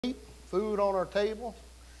food on our table,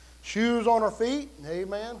 shoes on our feet.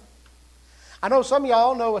 Amen. I know some of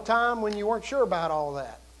y'all know a time when you weren't sure about all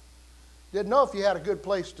that. Didn't know if you had a good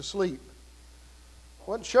place to sleep.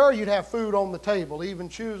 Wasn't sure you'd have food on the table, even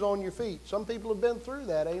shoes on your feet. Some people have been through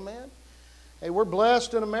that, amen. Hey, we're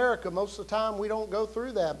blessed in America. Most of the time we don't go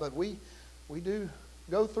through that, but we do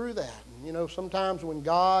go through that. And, you know, sometimes when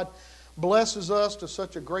God blesses us to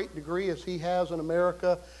such a great degree as He has in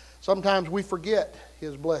America, sometimes we forget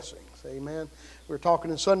His blessings, amen. We were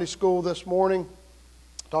talking in Sunday school this morning,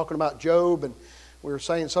 talking about Job, and we were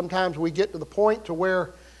saying sometimes we get to the point to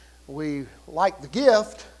where we like the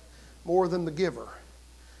gift more than the giver.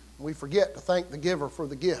 We forget to thank the giver for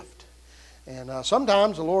the gift. And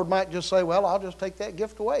sometimes the Lord might just say, well, I'll just take that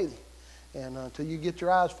gift away and until you get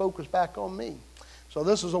your eyes focused back on me. So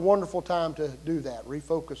this is a wonderful time to do that,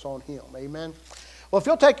 refocus on Him, amen. Well, if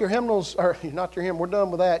you'll take your hymnals, or not your hymn, we're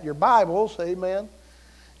done with that, your Bibles, amen.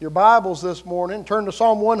 Your Bibles this morning, turn to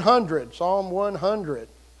Psalm 100, Psalm 100.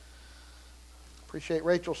 Appreciate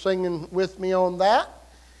Rachel singing with me on that.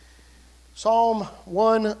 Psalm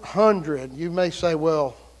 100. You may say,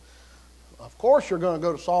 well, of course you're going to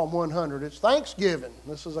go to Psalm 100. It's Thanksgiving.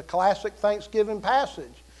 This is a classic Thanksgiving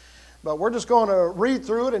passage. But we're just going to read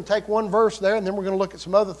through it and take one verse there, and then we're going to look at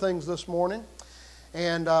some other things this morning.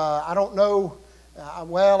 And I don't know,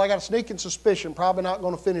 well, I got a sneaking suspicion, probably not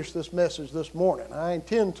going to finish this message this morning. I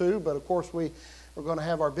intend to, but of course we're going to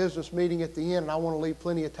have our business meeting at the end, and I want to leave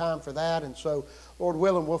plenty of time for that. And so, Lord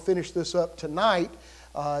willing, we'll finish this up tonight.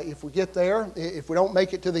 If we get there, if we don't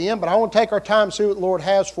make it to the end. But I want to take our time and see what the Lord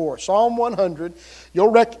has for us. Psalm 100,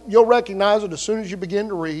 you'll recognize it as soon as you begin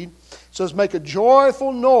to read. It says, make a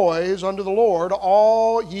joyful noise unto the Lord,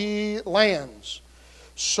 all ye lands.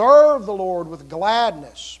 Serve the Lord with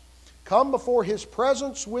gladness. Come before His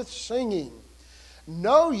presence with singing.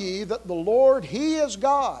 Know ye that the Lord, He is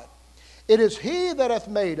God. It is He that hath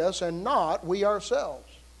made us, and not we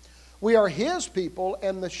ourselves. We are His people,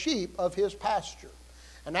 and the sheep of His pasture.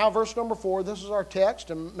 And now verse number 4, this is our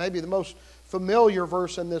text, and maybe the most familiar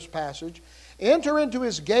verse in this passage. Enter into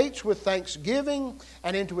His gates with thanksgiving,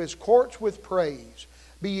 and into His courts with praise.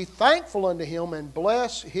 Be ye thankful unto Him, and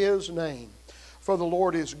bless His name. For the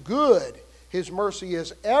Lord is good, His mercy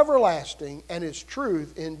is everlasting, and His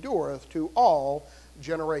truth endureth to all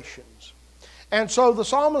generations. And so the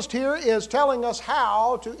psalmist here is telling us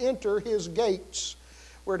how to enter His gates.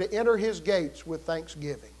 We're to enter His gates with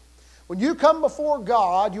thanksgiving. When you come before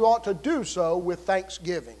God, you ought to do so with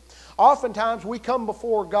thanksgiving. Oftentimes we come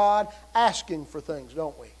before God asking for things,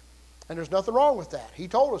 don't we? And there's nothing wrong with that. He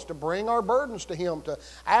told us to bring our burdens to Him, to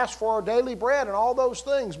ask for our daily bread and all those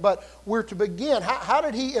things. But we're to begin. How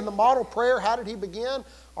did He, in the model prayer, how did He begin?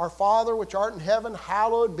 Our Father which art in heaven,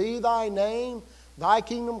 hallowed be Thy name. Thy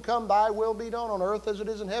kingdom come, Thy will be done on earth as it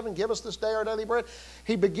is in heaven. Give us this day our daily bread.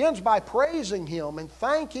 He begins by praising Him and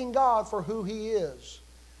thanking God for who He is.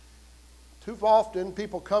 Too often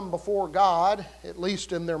people come before God, at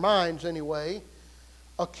least in their minds anyway,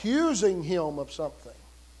 accusing Him of something.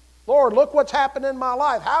 Lord, look what's happened in my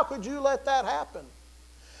life. How could you let that happen?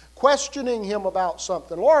 Questioning Him about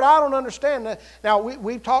something. Lord, I don't understand that. Now,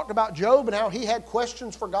 we've talked about Job and how he had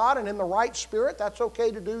questions for God, and in the right spirit, that's okay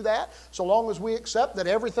to do that, so long as we accept that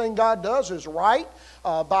everything God does is right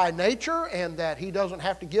by nature, and that He doesn't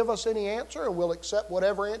have to give us any answer, and we'll accept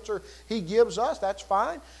whatever answer He gives us. That's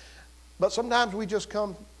fine. But sometimes we just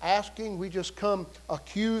come asking, we just come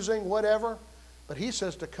accusing, whatever. But He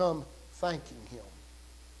says to come thanking Him.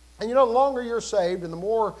 And you know, the longer you're saved and the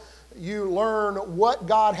more you learn what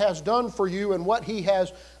God has done for you and what He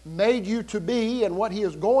has made you to be and what He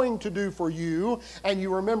is going to do for you, and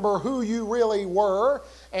you remember who you really were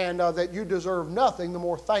and that you deserve nothing, the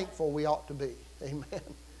more thankful we ought to be. Amen.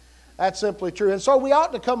 That's simply true. And so we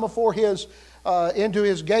ought to come before into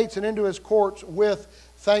His gates and into His courts with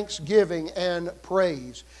thanksgiving and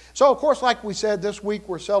praise. So, of course, like we said, this week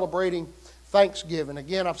we're celebrating Thanksgiving.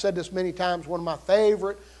 Again, I've said this many times, one of my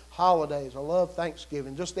favorite holidays. I love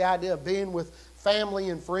Thanksgiving. Just the idea of being with family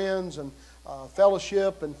and friends and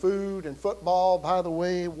fellowship and food and football. By the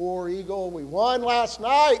way, War Eagle, we won last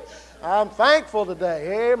night. I'm thankful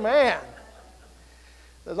today. Amen.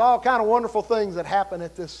 There's all kind of wonderful things that happen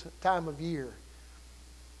at this time of year.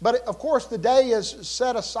 But, of course, the day is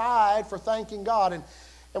set aside for thanking God.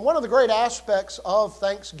 And one of the great aspects of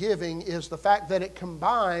Thanksgiving is the fact that it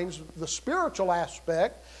combines the spiritual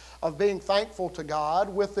aspect of being thankful to God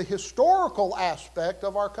with the historical aspect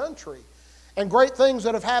of our country and great things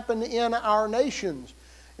that have happened in our nations.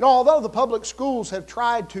 You know, although the public schools have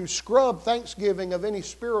tried to scrub Thanksgiving of any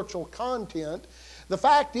spiritual content, The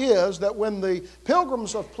fact is that when the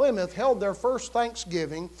Pilgrims of Plymouth held their first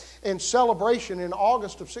Thanksgiving in celebration in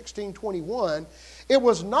August of 1621, it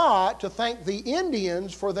was not to thank the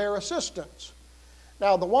Indians for their assistance.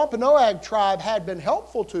 Now, the Wampanoag tribe had been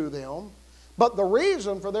helpful to them, but the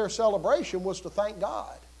reason for their celebration was to thank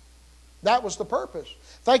God. That was the purpose.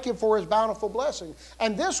 Thank Him for His bountiful blessing.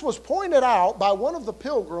 And this was pointed out by one of the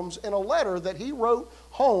pilgrims in a letter that he wrote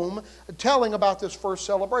home telling about this first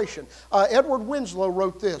celebration. Edward Winslow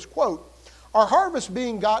wrote this, quote, "Our harvest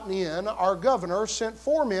being gotten in, our governor sent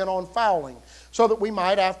 4 men on fowling, so that we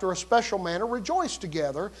might after a special manner rejoice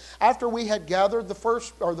together after we had gathered the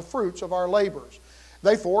fruits of our labors.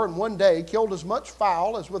 They 4 in one day killed as much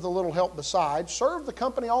fowl as with a little help besides, served the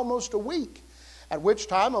company almost a week. At which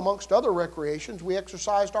time, amongst other recreations, we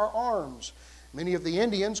exercised our arms. Many of the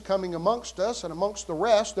Indians coming amongst us, and amongst the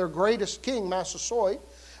rest, their greatest king, Massasoit,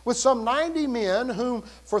 with some 90 men, whom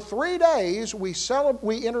for 3 days we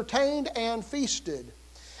entertained and feasted.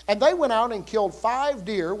 And they went out and killed 5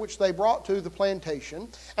 deer, which they brought to the plantation,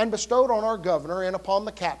 and bestowed on our governor and upon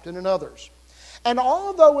the captain and others. And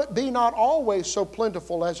although it be not always so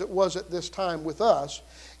plentiful as it was at this time with us,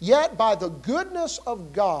 yet by the goodness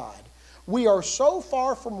of God, we are so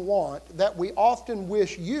far from want that we often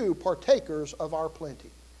wish you partakers of our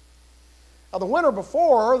plenty." Now, the winter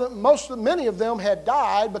before, many of them had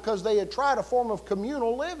died because they had tried a form of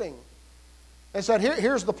communal living. They said,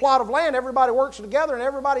 here's the plot of land, everybody works together, and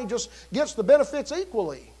everybody just gets the benefits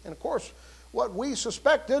equally. And of course, what we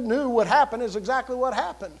suspected, knew would happen is exactly what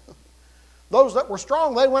happened. Those that were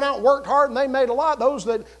strong, they went out and worked hard and they made a lot. Those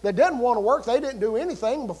that didn't want to work, they didn't do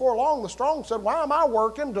anything. Before long, the strong said, "Why am I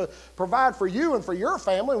working to provide for you and for your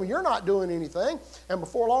family when you're not doing anything?" And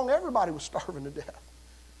before long, everybody was starving to death.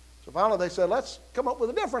 So finally they said, "Let's come up with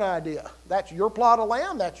a different idea. That's your plot of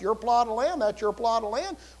land, that's your plot of land, that's your plot of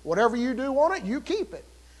land. Whatever you do on it, you keep it."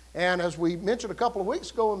 And as we mentioned a couple of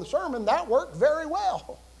weeks ago in the sermon, that worked very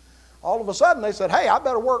well. All of a sudden they said, "Hey, I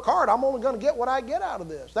better work hard. I'm only going to get what I get out of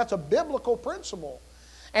this." That's a biblical principle.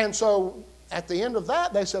 And so at the end of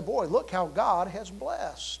that, they said, "Boy, look how God has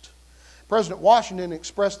blessed." President Washington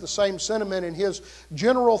expressed the same sentiment in his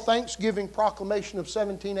General Thanksgiving Proclamation of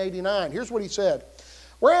 1789. Here's what he said: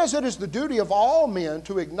 "Whereas it is the duty of all men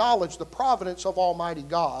to acknowledge the providence of Almighty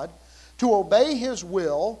God, to obey His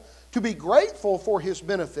will, to be grateful for His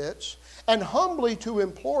benefits, and humbly to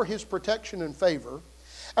implore His protection and favor,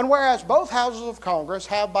 and whereas both houses of Congress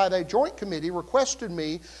have by their joint committee requested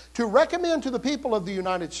me to recommend to the people of the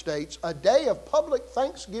United States a day of public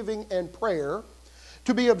thanksgiving and prayer,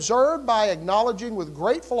 to be observed by acknowledging with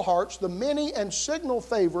grateful hearts the many and signal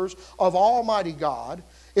favors of Almighty God,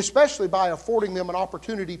 especially by affording them an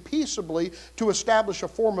opportunity peaceably to establish a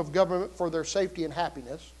form of government for their safety and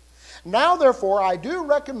happiness. Now, therefore, I do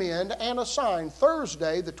recommend and assign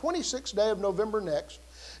Thursday, the 26th day of November next,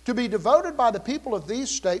 to be devoted by the people of these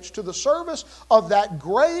states to the service of that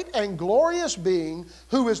great and glorious being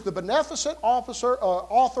who is the beneficent author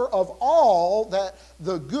of all that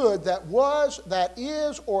the good that was, that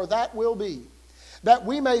is, or that will be, that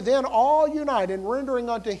we may then all unite in rendering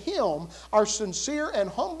unto Him our sincere and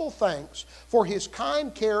humble thanks for His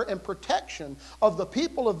kind care and protection of the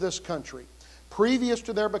people of this country, previous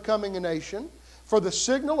to their becoming a nation, for the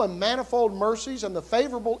signal and manifold mercies and the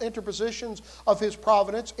favorable interpositions of His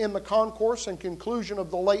providence in the concourse and conclusion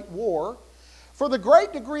of the late war, for the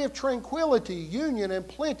great degree of tranquility, union, and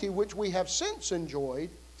plenty which we have since enjoyed,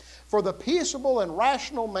 for the peaceable and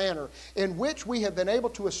rational manner in which we have been able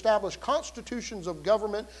to establish constitutions of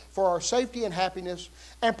government for our safety and happiness,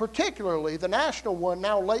 and particularly the national one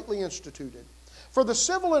now lately instituted, for the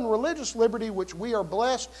civil and religious liberty which we are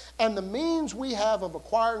blessed, and the means we have of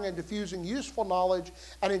acquiring and diffusing useful knowledge,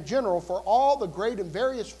 and in general for all the great and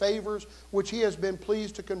various favors which He has been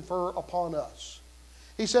pleased to confer upon us."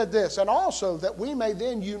 He said this, "And also that we may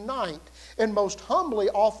then unite in most humbly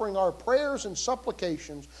offering our prayers and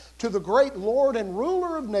supplications to the great Lord and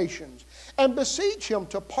ruler of nations, and beseech Him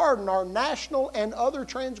to pardon our national and other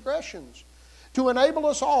transgressions, to enable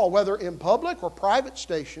us all, whether in public or private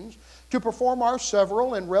stations, to perform our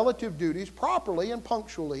several and relative duties properly and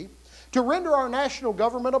punctually, to render our national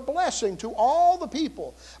government a blessing to all the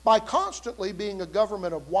people by constantly being a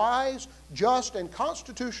government of wise, just, and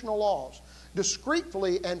constitutional laws,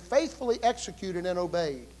 discreetly and faithfully executed and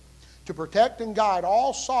obeyed, to protect and guide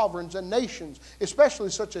all sovereigns and nations, especially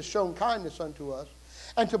such as shown kindness unto us,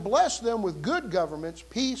 and to bless them with good governments,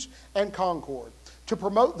 peace, and concord, to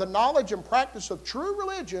promote the knowledge and practice of true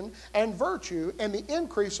religion and virtue and the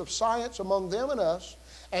increase of science among them and us,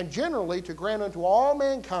 and generally to grant unto all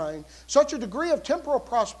mankind such a degree of temporal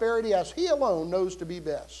prosperity as He alone knows to be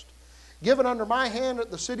best. Given under my hand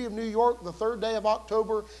at the city of New York, the 3rd day of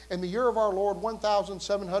October, in the year of our Lord,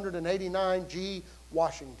 1789 G.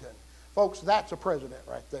 Washington. Folks, that's a president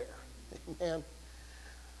right there. Amen.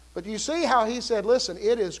 But you see how he said, listen,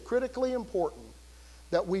 it is critically important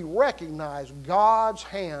that we recognize God's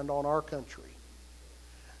hand on our country.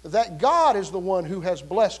 That God is the one who has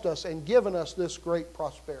blessed us and given us this great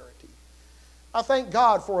prosperity. I thank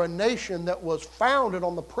God for a nation that was founded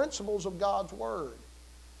on the principles of God's Word.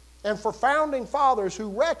 And for founding fathers who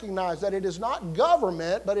recognize that it is not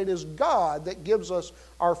government, but it is God that gives us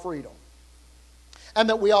our freedom. And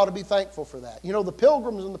that we ought to be thankful for that. You know, the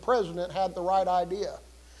Pilgrims and the President had the right idea.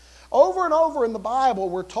 Over and over in the Bible,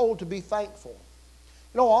 we're told to be thankful.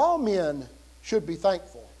 You know, all men should be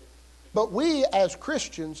thankful. But we as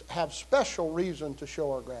Christians have special reason to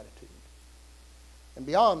show our gratitude. And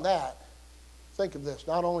beyond that, think of this.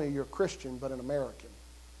 Not only are you a Christian, but an American.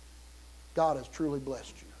 God has truly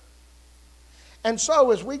blessed you. And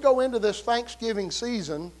so as we go into this Thanksgiving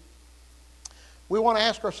season, we want to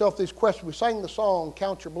ask ourselves these questions. We sang the song,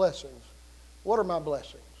 Count Your Blessings. What are my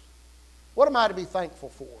blessings? What am I to be thankful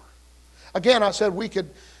for? Again, I said we could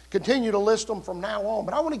continue to list them from now on,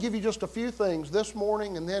 but I want to give you just a few things this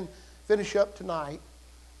morning and then finish up tonight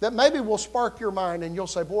that maybe will spark your mind and you'll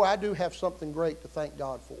say, boy, I do have something great to thank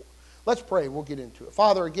God for. Let's pray. We'll get into it.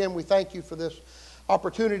 Father, again, we thank you for this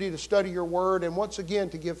opportunity to study your word and once again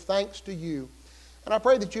to give thanks to you. And I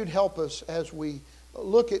pray that you'd help us as we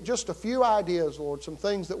look at just a few ideas, Lord, some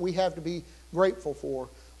things that we have to be grateful for.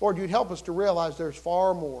 Lord, you'd help us to realize there's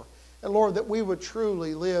far more. And Lord, that we would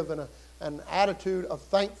truly live in an attitude of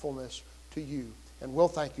thankfulness to you. And we'll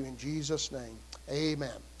thank you in Jesus' name.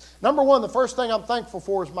 Amen. Number one, the first thing I'm thankful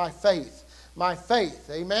for is my faith. My faith.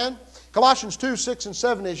 Amen. Colossians 2, 6 and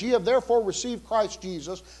 7 is, Ye have therefore received Christ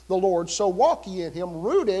Jesus the Lord, so walk ye in him,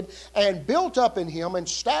 rooted and built up in him, and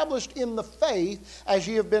established in the faith as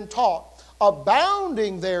ye have been taught,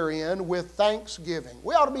 abounding therein with thanksgiving.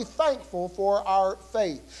 We ought to be thankful for our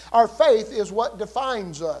faith. Our faith is what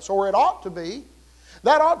defines us, or it ought to be.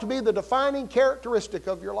 That ought to be the defining characteristic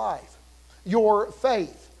of your life, your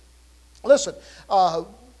faith. Listen,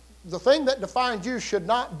 the thing that defines you should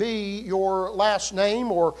not be your last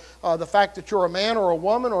name or the fact that you're a man or a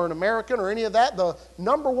woman or an American or any of that. The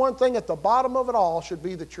number one thing at the bottom of it all should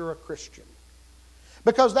be that you're a Christian.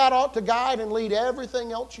 Because that ought to guide and lead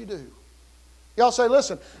everything else you do. Y'all say,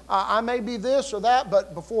 listen, I may be this or that,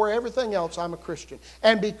 but before everything else, I'm a Christian.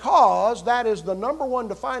 And because that is the number one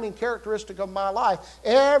defining characteristic of my life,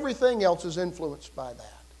 everything else is influenced by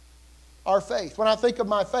that. Our faith. When I think of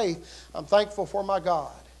my faith, I'm thankful for my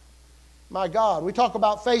God. My God. We talk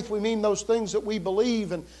about faith, we mean those things that we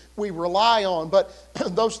believe and we rely on, but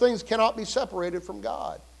those things cannot be separated from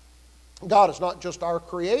God. God is not just our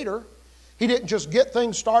creator. He didn't just get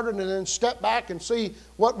things started and then step back and see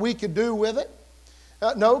what we could do with it.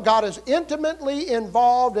 No, God is intimately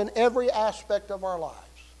involved in every aspect of our lives.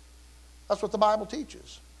 That's what the Bible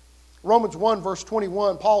teaches. Romans 1 verse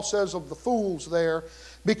 21, Paul says of the fools there,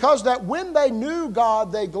 because that when they knew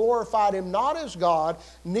God, they glorified him not as God,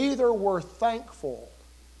 neither were thankful,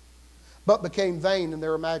 but became vain in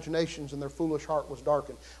their imaginations, and their foolish heart was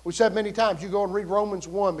darkened. We said many times, you go and read Romans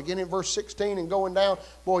 1, beginning at verse 16 and going down,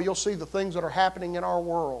 boy, you'll see the things that are happening in our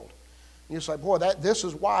world. And you say, boy, this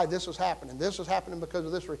is why this is happening. This is happening because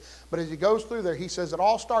of this reason. But as he goes through there, he says it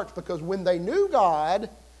all starts because when they knew God,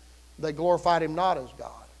 they glorified him not as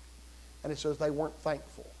God. And it says they weren't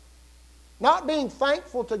thankful. Not being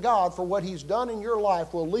thankful to God for what he's done in your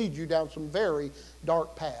life will lead you down some very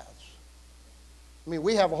dark paths. I mean,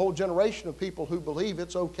 we have a whole generation of people who believe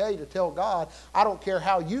it's okay to tell God, I don't care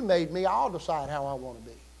how you made me, I'll decide how I want to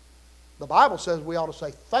be. The Bible says we ought to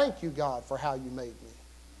say, thank you, God, for how you made me.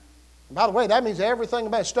 And by the way, that means everything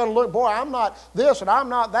about it. Instead of looking, boy, I'm not this and I'm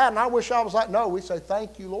not that and I wish I was like, no, we say,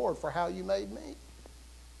 thank you, Lord, for how you made me.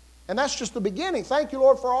 And that's just the beginning. Thank you,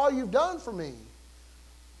 Lord, for all you've done for me.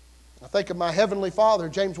 I think of my heavenly Father,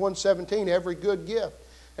 James 1:17, every good gift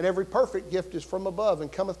and every perfect gift is from above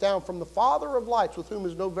and cometh down from the Father of lights, with whom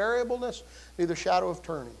is no variableness, neither shadow of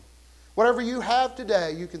turning. Whatever you have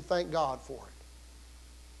today, you can thank God for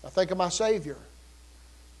it. I think of my Savior,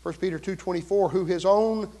 1 Peter 2:24, who his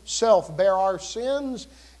own self bare our sins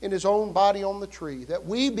in his own body on the tree, that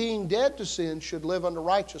we being dead to sin should live unto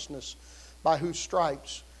righteousness, by whose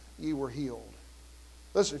stripes ye were healed.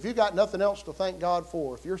 Listen, if you've got nothing else to thank God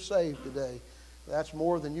for, if you're saved today, that's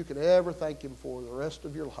more than you could ever thank him for the rest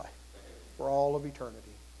of your life, for all of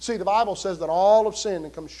eternity. See, the Bible says that all have sinned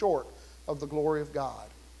and come short of the glory of God.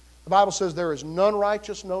 The Bible says there is none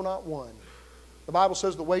righteous, no, not one. The Bible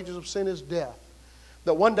says the wages of sin is death.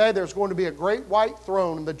 that one day there's going to be a great white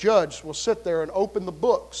throne, and the judge will sit there and open the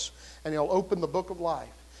books, and he'll open the book of life.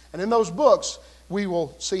 And in those books, we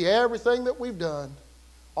will see everything that we've done.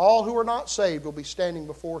 All who are not saved will be standing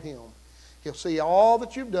before him. He'll see all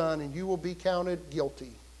that you've done, and you will be counted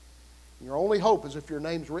guilty. And your only hope is if your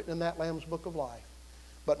name's written in that Lamb's book of life.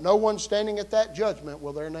 But no one standing at that judgment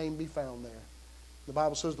will their name be found there. The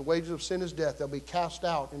Bible says the wages of sin is death. They'll be cast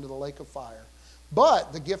out into the lake of fire.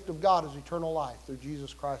 But the gift of God is eternal life through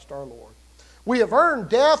Jesus Christ our Lord. We have earned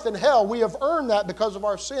death and hell. We have earned that because of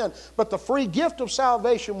our sin. But the free gift of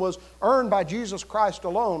salvation was earned by Jesus Christ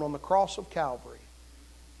alone on the cross of Calvary.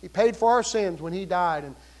 He paid for our sins when He died.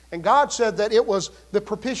 And God said that it was the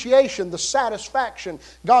propitiation, the satisfaction.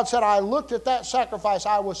 God said, I looked at that sacrifice,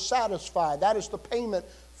 I was satisfied. That is the payment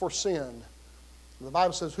for sin. And the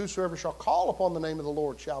Bible says, whosoever shall call upon the name of the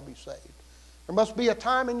Lord shall be saved. There must be a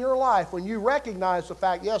time in your life when you recognize the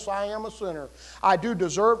fact, yes, I am a sinner. I do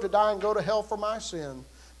deserve to die and go to hell for my sin.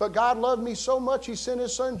 But God loved me so much, He sent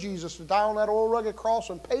His Son Jesus to die on that old rugged cross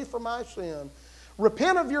and pay for my sin.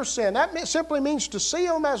 Repent of your sin. That simply means to see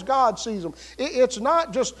them as God sees them. It's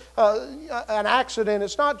not just an accident.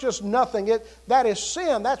 It's not just nothing. That is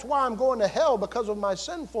sin. That's why I'm going to hell, because of my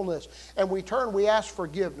sinfulness. And we ask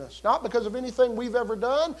forgiveness. Not because of anything we've ever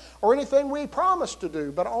done or anything we promised to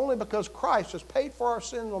do, but only because Christ has paid for our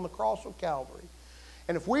sins on the cross of Calvary.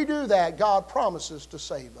 And if we do that, God promises to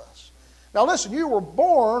save us. Now listen, you were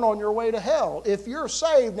born on your way to hell. If you're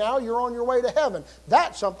saved now, you're on your way to heaven.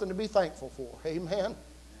 That's something to be thankful for. Amen?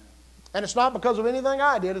 And it's not because of anything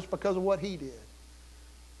I did, it's because of what He did.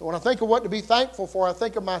 But when I think of what to be thankful for, I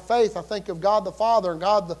think of my faith. I think of God the Father and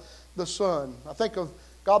God the Son. I think of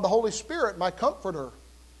God the Holy Spirit, my comforter.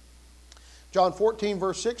 John 14,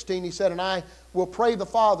 verse 16, He said, and I will pray the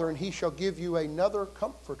Father, and He shall give you another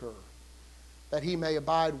comforter, that He may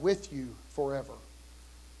abide with you forever.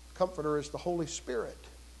 Comforter is the Holy Spirit,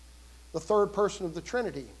 the third person of the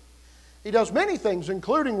Trinity. He does many things,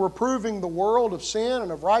 including reproving the world of sin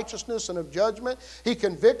and of righteousness and of judgment. He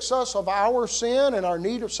convicts us of our sin and our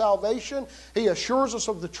need of salvation. He assures us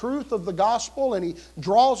of the truth of the gospel, and He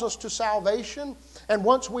draws us to salvation. And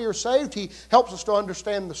once we are saved, He helps us to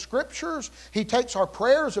understand the Scriptures. He takes our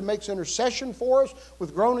prayers and makes intercession for us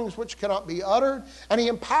with groanings which cannot be uttered. And He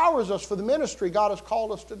empowers us for the ministry God has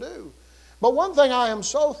called us to do. But one thing I am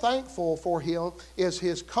so thankful for Him is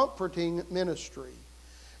His comforting ministry.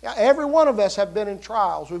 Now, every one of us have been in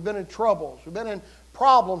trials. We've been in troubles. We've been in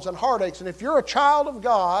problems and heartaches. And if you're a child of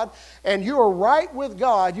God and you are right with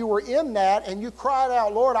God, you were in that and you cried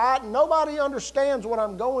out, Lord, nobody understands what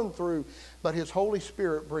I'm going through. But His Holy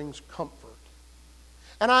Spirit brings comfort.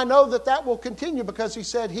 And I know that that will continue because He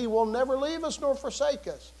said He will never leave us nor forsake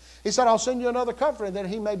us. He said, I'll send you another comforter that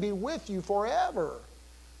He may be with you forever.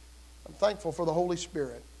 I'm thankful for the Holy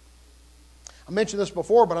Spirit. I mentioned this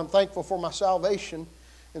before, but I'm thankful for my salvation.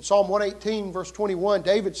 In Psalm 118, verse 21,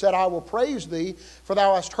 David said, I will praise Thee, for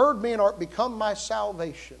Thou hast heard me and art become my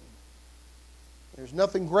salvation. There's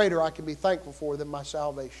nothing greater I can be thankful for than my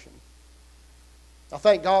salvation. I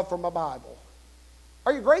thank God for my Bible.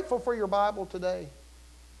 Are you grateful for your Bible today?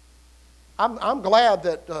 I'm glad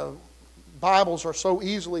that Bibles are so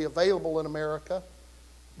easily available in America.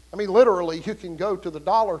 I mean, literally, you can go to the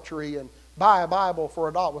Dollar Tree and buy a Bible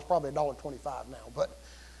for $1. It's probably $1.25 now. But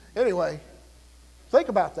anyway, think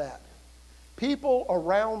about that. People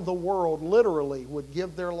around the world literally would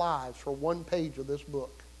give their lives for one page of this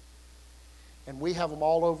book. And we have them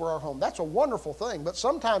all over our home. That's a wonderful thing. But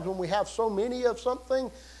sometimes when we have so many of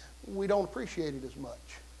something, we don't appreciate it as much.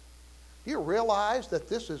 Do you realize that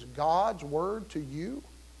this is God's Word to you?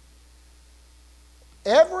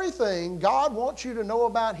 Everything God wants you to know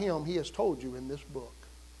about Him, He has told you in this book.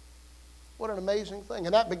 What an amazing thing.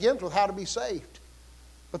 And that begins with how to be saved.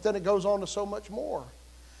 But then it goes on to so much more.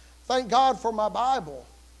 Thank God for my Bible.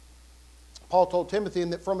 Paul told Timothy,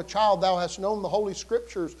 and that from a child thou hast known the Holy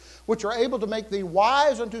Scriptures, which are able to make thee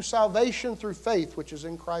wise unto salvation through faith, which is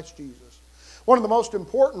in Christ Jesus. One of the most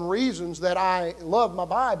important reasons that I love my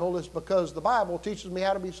Bible is because the Bible teaches me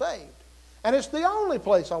how to be saved. And it's the only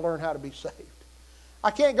place I learn how to be saved. I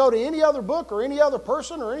can't go to any other book or any other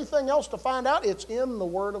person or anything else to find out. It's in the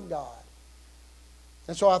Word of God.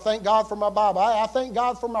 And so I thank God for my Bible. I thank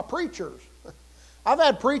God for my preachers. I've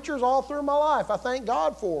had preachers all through my life. I thank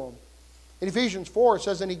God for them. In Ephesians 4 it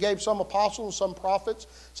says, and He gave some apostles, some prophets,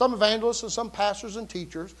 some evangelists, and some pastors and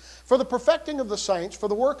teachers for the perfecting of the saints, for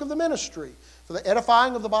the work of the ministry, for the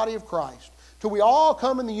edifying of the body of Christ, till we all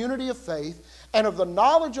come in the unity of faith and of the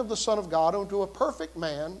knowledge of the Son of God, unto a perfect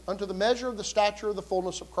man, unto the measure of the stature of the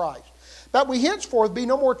fullness of Christ. That we henceforth be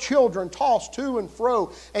no more children, tossed to and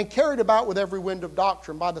fro, and carried about with every wind of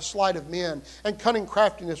doctrine, by the sleight of men, and cunning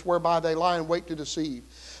craftiness whereby they lie in wait to deceive.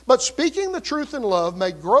 But speaking the truth in love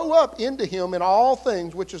may grow up into him in all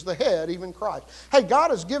things, which is the head, even Christ. Hey,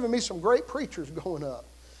 God has given me some great preachers growing up.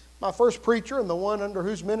 My first preacher, and the one under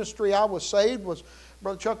whose ministry I was saved, was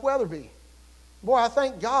Brother Chuck Weatherby. Boy, I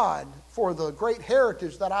thank God for the great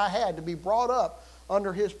heritage that I had to be brought up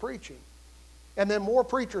under his preaching. And then more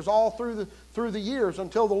preachers all through the years,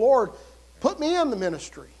 until the Lord put me in the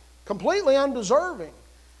ministry, completely undeserving.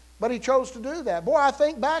 But he chose to do that. Boy, I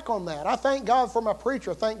think back on that. I thank God for my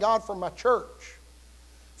preacher. I thank God for my church.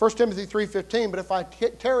 1 Timothy 3:15, but if I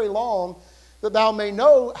tarry long, that thou may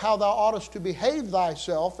know how thou oughtest to behave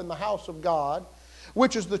thyself in the house of God,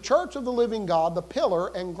 which is the church of the living God, the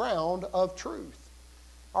pillar and ground of truth.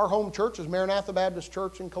 Our home church is Maranatha Baptist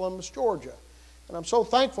Church in Columbus, Georgia. And I'm so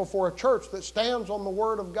thankful for a church that stands on the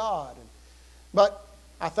Word of God. But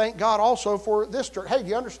I thank God also for this church. Hey, do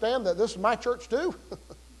you understand that this is my church too?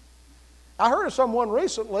 I heard of someone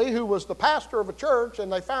recently who was the pastor of a church,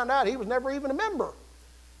 and they found out he was never even a member.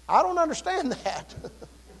 I don't understand that.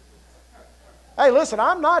 Hey, listen,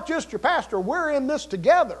 I'm not just your pastor. We're in this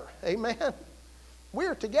together. Amen.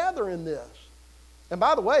 We're together in this. And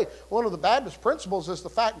by the way, one of the Baptist principles is the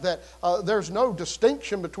fact that there's no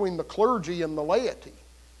distinction between the clergy and the laity.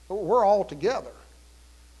 We're all together.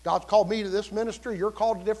 God's called me to this ministry. You're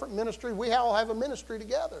called to a different ministry. We all have a ministry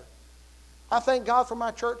together. I thank God for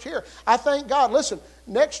my church here. I thank God. Listen,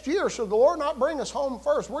 next year, should the Lord not bring us home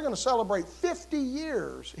first, we're going to celebrate 50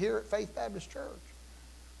 years here at Faith Baptist Church.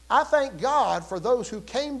 I thank God for those who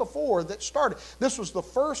came before that started. This was the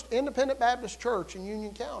first independent Baptist church in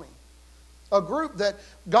Union County. A group that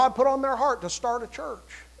God put on their heart to start a church.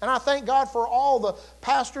 And I thank God for all the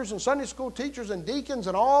pastors and Sunday school teachers and deacons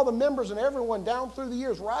and all the members and everyone down through the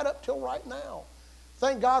years, right up till right now.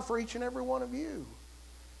 Thank God for each and every one of you.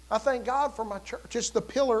 I thank God for my church. It's the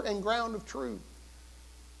pillar and ground of truth.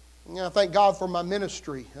 And I thank God for my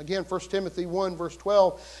ministry. Again, 1 Timothy 1, verse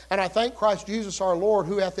 12. And I thank Christ Jesus our Lord,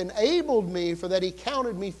 who hath enabled me, for that he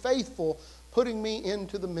counted me faithful, putting me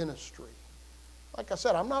into the ministry. Like I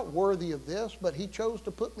said, I'm not worthy of this, but he chose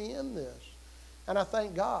to put me in this. And I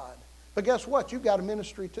thank God. But guess what? You've got a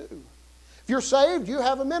ministry too. If you're saved, you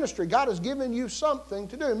have a ministry. God has given you something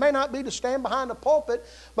to do. It may not be to stand behind a pulpit,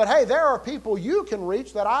 but hey, there are people you can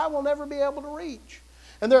reach that I will never be able to reach.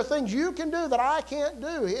 And there are things you can do that I can't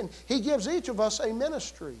do. And he gives each of us a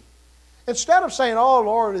ministry. Instead of saying, oh,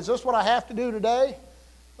 Lord, is this what I have to do today?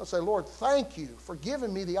 I'll say, Lord, thank you for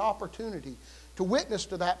giving me the opportunity to witness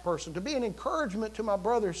to that person, to be an encouragement to my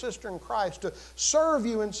brother or sister in Christ, to serve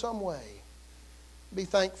you in some way. Be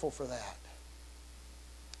thankful for that.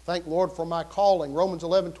 Thank Lord for my calling. Romans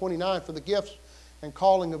 11:29, for the gifts and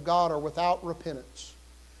calling of God are without repentance.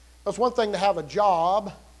 It's one thing to have a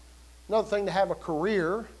job, another thing to have a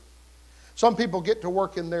career. Some people get to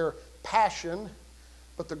work in their passion,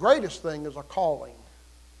 but the greatest thing is a calling.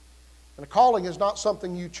 And a calling is not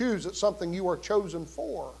something you choose, it's something you are chosen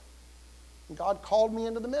for. And God called me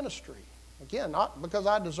into the ministry. Again, not because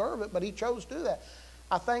I deserve it, but he chose to do that.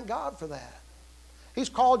 I thank God for that. He's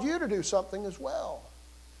called you to do something as well.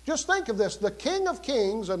 Just think of this. The King of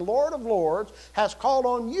Kings and Lord of Lords has called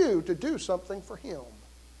on you to do something for him.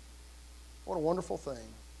 What a wonderful thing.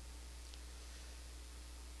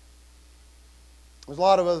 There's a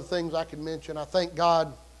lot of other things I could mention. I thank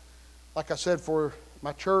God, like I said, for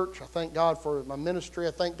my church. I thank God for my ministry.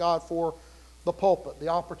 I thank God for the pulpit, the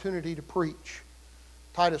opportunity to preach.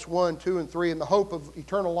 Titus 1, 2, and 3, in the hope of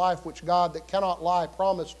eternal life which God that cannot lie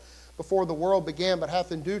promised before the world began, but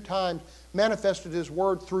hath in due time manifested his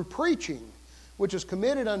word through preaching, which is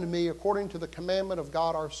committed unto me according to the commandment of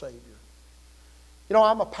God our Savior. You know,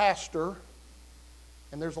 I'm a pastor,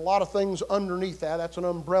 and there's a lot of things underneath that. That's an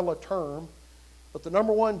umbrella term. But the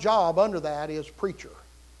number one job under that is preacher.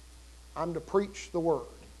 I'm to preach the word.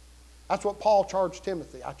 That's what Paul charged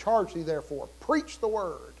Timothy. I charge thee therefore, preach the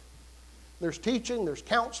word. There's teaching, there's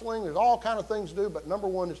counseling, there's all kind of things to do, but number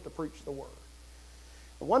one is to preach the word.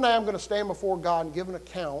 And one day I'm going to stand before God and give an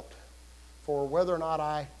account for whether or not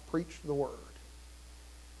I preached the word.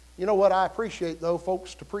 You know what I appreciate, though,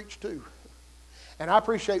 folks to preach to. And I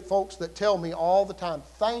appreciate folks that tell me all the time,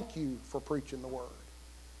 thank you for preaching the word.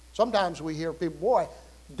 Sometimes we hear people, boy,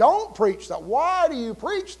 don't preach that. Why do you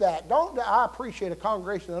preach that? I appreciate a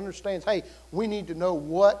congregation that understands, hey, we need to know,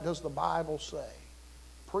 what does the Bible say?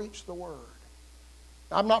 Preach the word.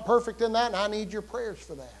 I'm not perfect in that, and I need your prayers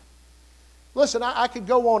for that. Listen, I could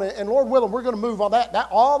go on, and Lord willing, we're going to move on.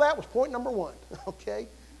 All that was point number 1, okay?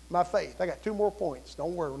 My faith. I got 2 more points.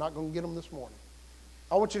 Don't worry, we're not going to get them this morning.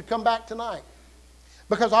 I want you to come back tonight,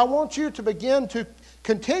 because I want you to begin to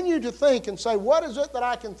continue to think and say, what is it that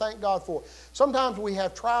I can thank God for? Sometimes we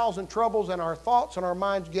have trials and troubles, and our thoughts and our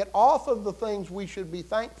minds get off of the things we should be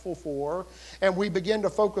thankful for, and we begin to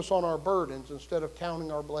focus on our burdens instead of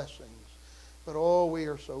counting our blessings. But oh, we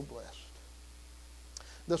are so blessed.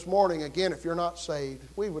 This morning, again, if you're not saved,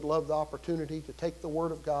 we would love the opportunity to take the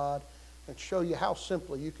Word of God and show you how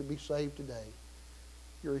simply you can be saved today.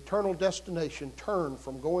 Your eternal destination turned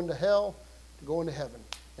from going to hell to going to heaven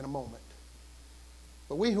in a moment.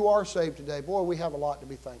 But we who are saved today, boy, we have a lot to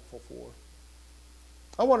be thankful for.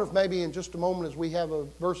 I wonder if maybe in just a moment, as we have a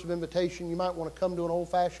verse of invitation, you might want to come to an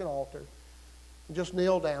old-fashioned altar and just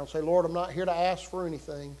kneel down and say, Lord, I'm not here to ask for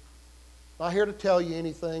anything. I'm not here to tell you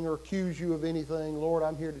anything or accuse you of anything. Lord,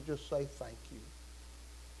 I'm here to just say thank you.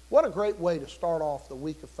 What a great way to start off the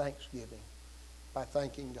week of Thanksgiving, by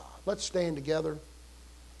thanking God. Let's stand together.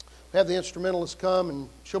 We have the instrumentalist come, and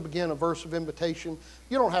she'll begin a verse of invitation.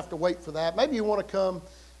 You don't have to wait for that. Maybe you want to come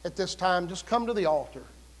at this time. Just come to the altar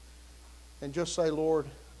and just say, Lord,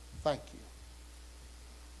 thank you.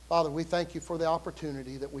 Father, we thank you for the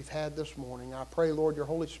opportunity that we've had this morning. I pray, Lord, your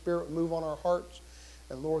Holy Spirit would move on our hearts,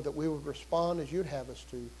 and Lord, that we would respond as you'd have us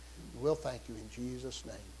to. And we'll thank you in Jesus'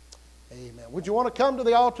 name. Amen. Would you want to come to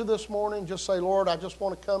the altar this morning? Just say, Lord, I just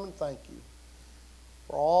want to come and thank you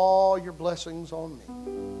for all your blessings on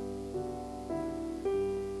me.